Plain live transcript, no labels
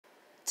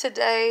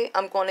Today,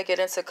 I'm going to get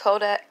into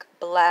Kodak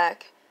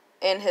Black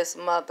and his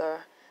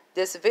mother.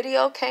 This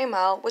video came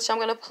out, which I'm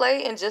going to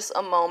play in just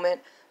a moment,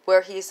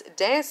 where he's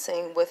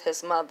dancing with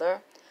his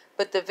mother.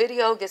 But the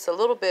video gets a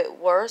little bit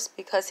worse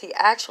because he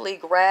actually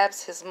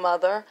grabs his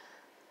mother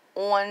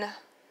on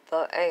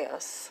the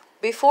ass.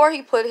 Before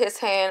he put his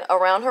hand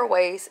around her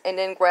waist and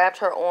then grabbed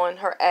her on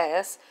her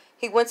ass,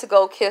 he went to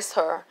go kiss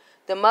her.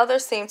 The mother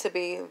seemed to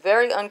be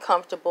very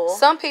uncomfortable.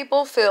 Some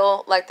people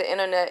feel like the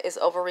internet is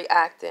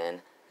overreacting.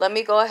 Let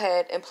me go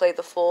ahead and play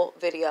the full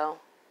video.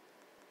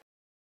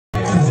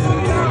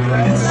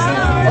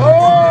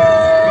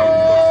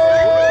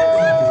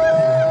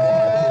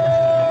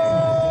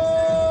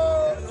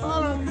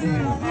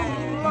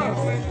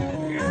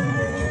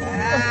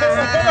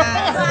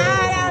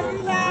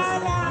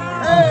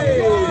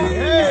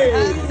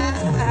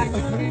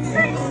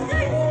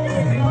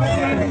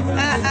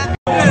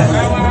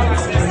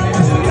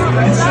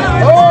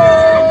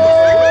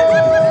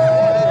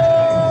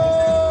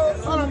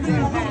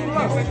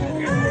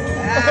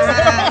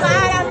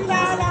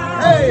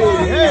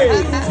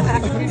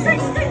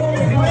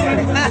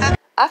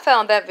 I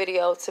found that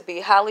video to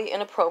be highly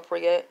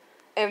inappropriate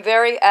and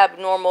very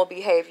abnormal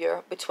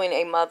behavior between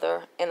a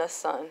mother and a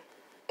son.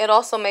 It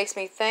also makes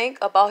me think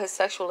about his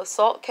sexual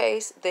assault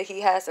case that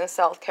he has in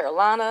South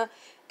Carolina,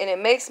 and it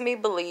makes me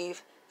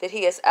believe that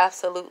he is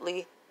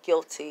absolutely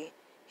guilty.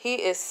 He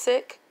is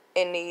sick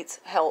and needs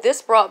help.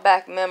 This brought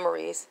back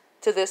memories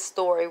to this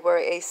story where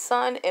a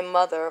son and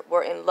mother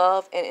were in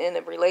love and in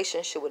a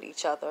relationship with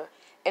each other.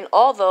 And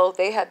although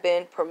they had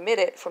been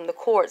permitted from the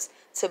courts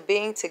to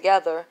being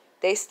together,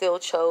 they still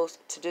chose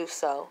to do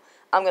so.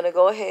 I'm going to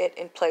go ahead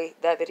and play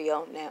that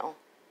video now.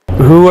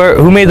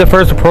 Who made the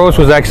first approach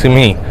was actually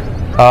me.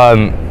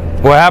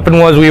 What happened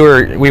was we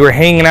were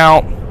hanging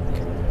out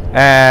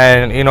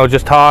and, you know,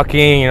 just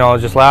talking, you know,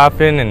 just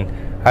laughing, and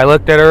I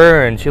looked at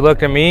her and she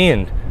looked at me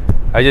and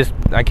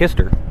I kissed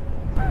her.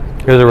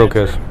 It was a real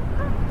kiss.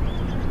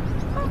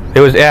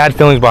 It had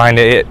feelings behind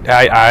it. It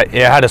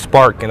had a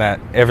spark in that.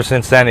 Ever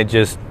since then, it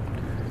just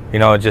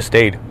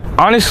stayed.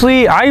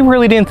 Honestly, I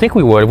really didn't think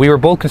we would. We were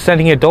both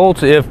consenting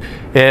adults. If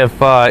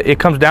it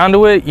comes down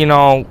to it, you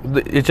know,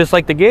 it's just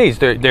like the gays.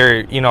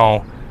 They're you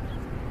know,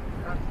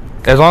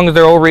 as long as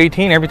they're over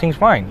 18, everything's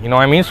fine. You know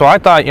what I mean? So I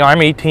thought, you know,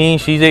 I'm 18.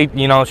 She's 8.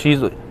 You know,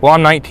 well,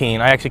 I'm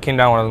 19. I actually came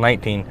down when I was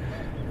 19.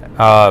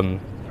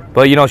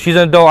 But you know, she's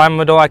an adult. I'm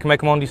an adult. I can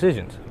make my own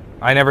decisions.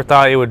 I never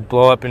thought it would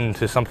blow up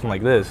into something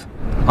like this.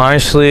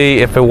 Honestly,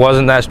 if it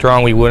wasn't that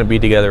strong, we wouldn't be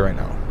together right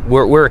now.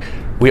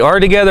 We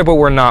are together, but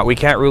we're not. We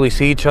can't really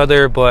see each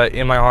other, but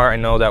in my heart, I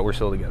know that we're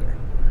still together.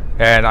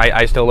 And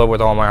I still love her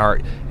with all my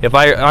heart. If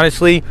I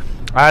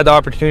had the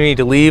opportunity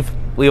to leave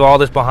all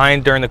this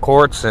behind during the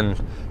courts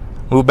and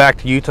move back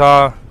to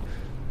Utah,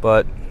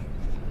 but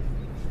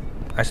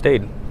I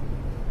stayed.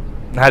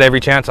 I had every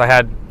chance I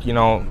had, you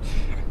know.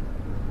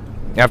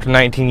 After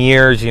 19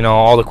 years, you know,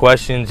 all the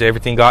questions,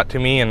 everything got to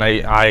me, and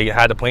I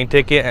had a plane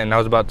ticket, and I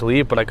was about to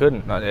leave, but I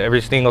couldn't.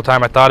 Every single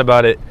time I thought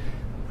about it,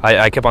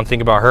 I kept on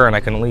thinking about her, and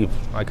I couldn't leave.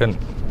 I couldn't.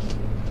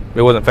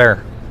 It wasn't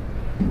fair.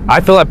 I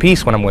feel at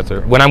peace when I'm with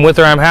her. When I'm with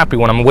her, I'm happy.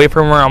 When I'm away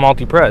from her, I'm all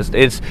depressed.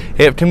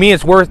 To me,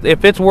 it's worth.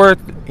 If it's worth,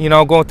 you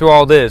know, going through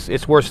all this,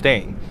 it's worth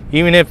staying.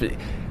 Even if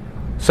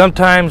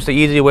sometimes the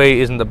easy way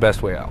isn't the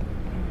best way out.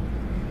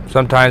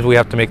 Sometimes we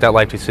have to make that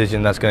life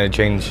decision that's going to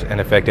change and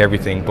affect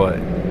everything, but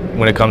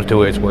when it comes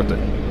to it, it's worth it.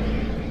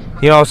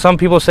 You know, some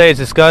people say it's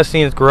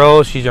disgusting, it's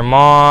gross, she's your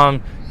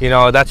mom, you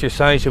know, that's your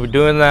son, you should be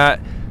doing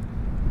that.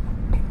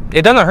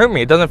 It doesn't hurt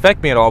me, it doesn't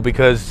affect me at all,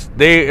 because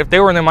if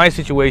they were in my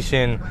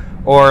situation,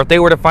 or if they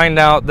were to find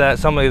out that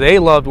somebody they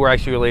loved were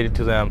actually related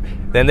to them,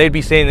 then they'd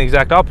be saying the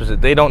exact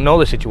opposite. They don't know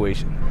the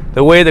situation.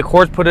 The way the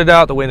courts put it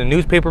out, the way the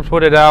newspapers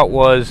put it out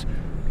was,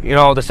 you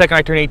know, the second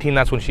I turned 18,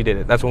 that's when she did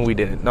it. That's when we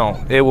did it.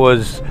 No, it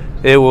was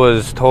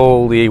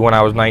totally when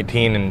I was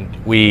 19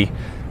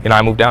 and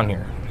I moved down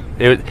here.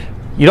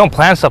 You don't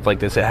plan stuff like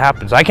this. It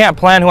happens. I can't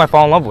plan who I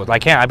fall in love with. I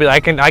can't. I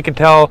can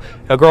tell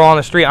a girl on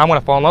the street, I'm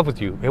gonna fall in love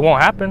with you. It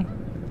won't happen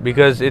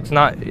because it's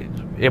not.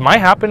 It might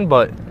happen,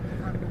 but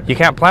you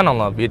can't plan on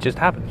love. It just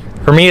happens.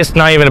 For me, it's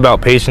not even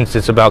about patience.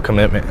 It's about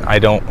commitment.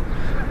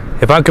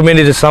 If I'm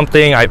committed to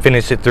something, I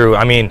finish it through.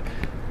 I mean,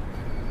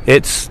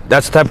 that's the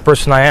type of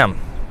person I am.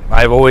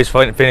 I've always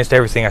finished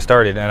everything I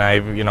started,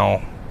 and you know,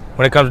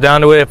 when it comes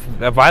down to it,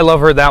 if I love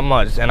her that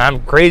much, and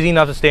I'm crazy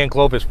enough to stay in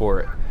Clovis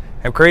for it,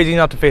 I'm crazy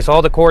enough to face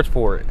all the courts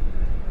for it,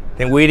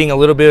 then waiting a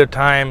little bit of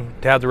time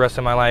to have the rest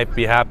of my life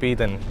be happy,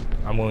 then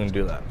I'm willing to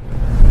do that.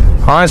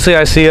 Honestly,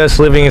 I see us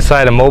living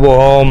inside a mobile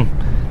home,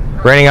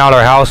 renting out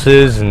our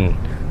houses, and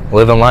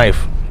living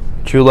life.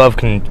 True love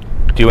can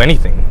do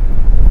anything.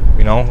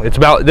 You know, it's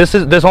about this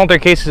whole entire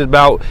case is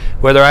about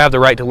whether I have the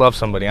right to love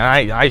somebody.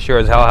 And I sure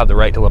as hell have the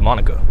right to love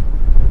Monica.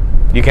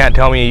 You can't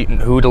tell me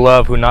who to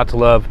love, who not to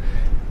love.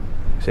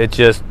 It's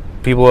just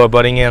people are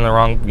butting in the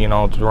wrong, you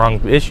know, the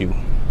wrong issue.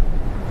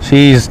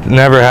 She's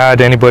never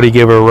had anybody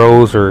give her a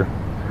rose, or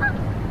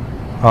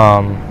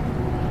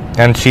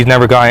and she's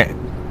never got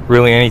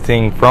really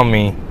anything from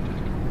me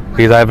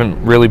because I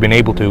haven't really been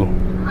able to.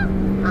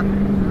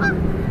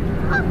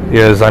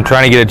 is I'm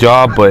trying to get a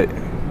job, but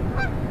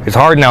it's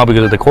hard now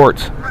because of the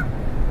courts.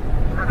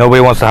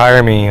 Nobody wants to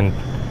hire me, and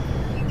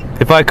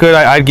if I could,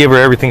 I'd give her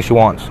everything she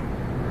wants.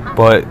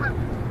 But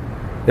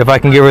if I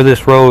can give her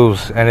this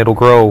rose and it'll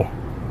grow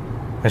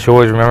and she'll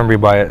always remember me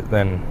by it,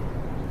 then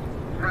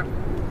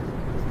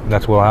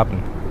that's what will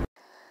happen.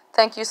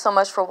 Thank you so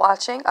much for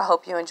watching. I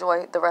hope you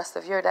enjoy the rest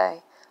of your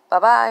day.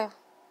 Bye-bye.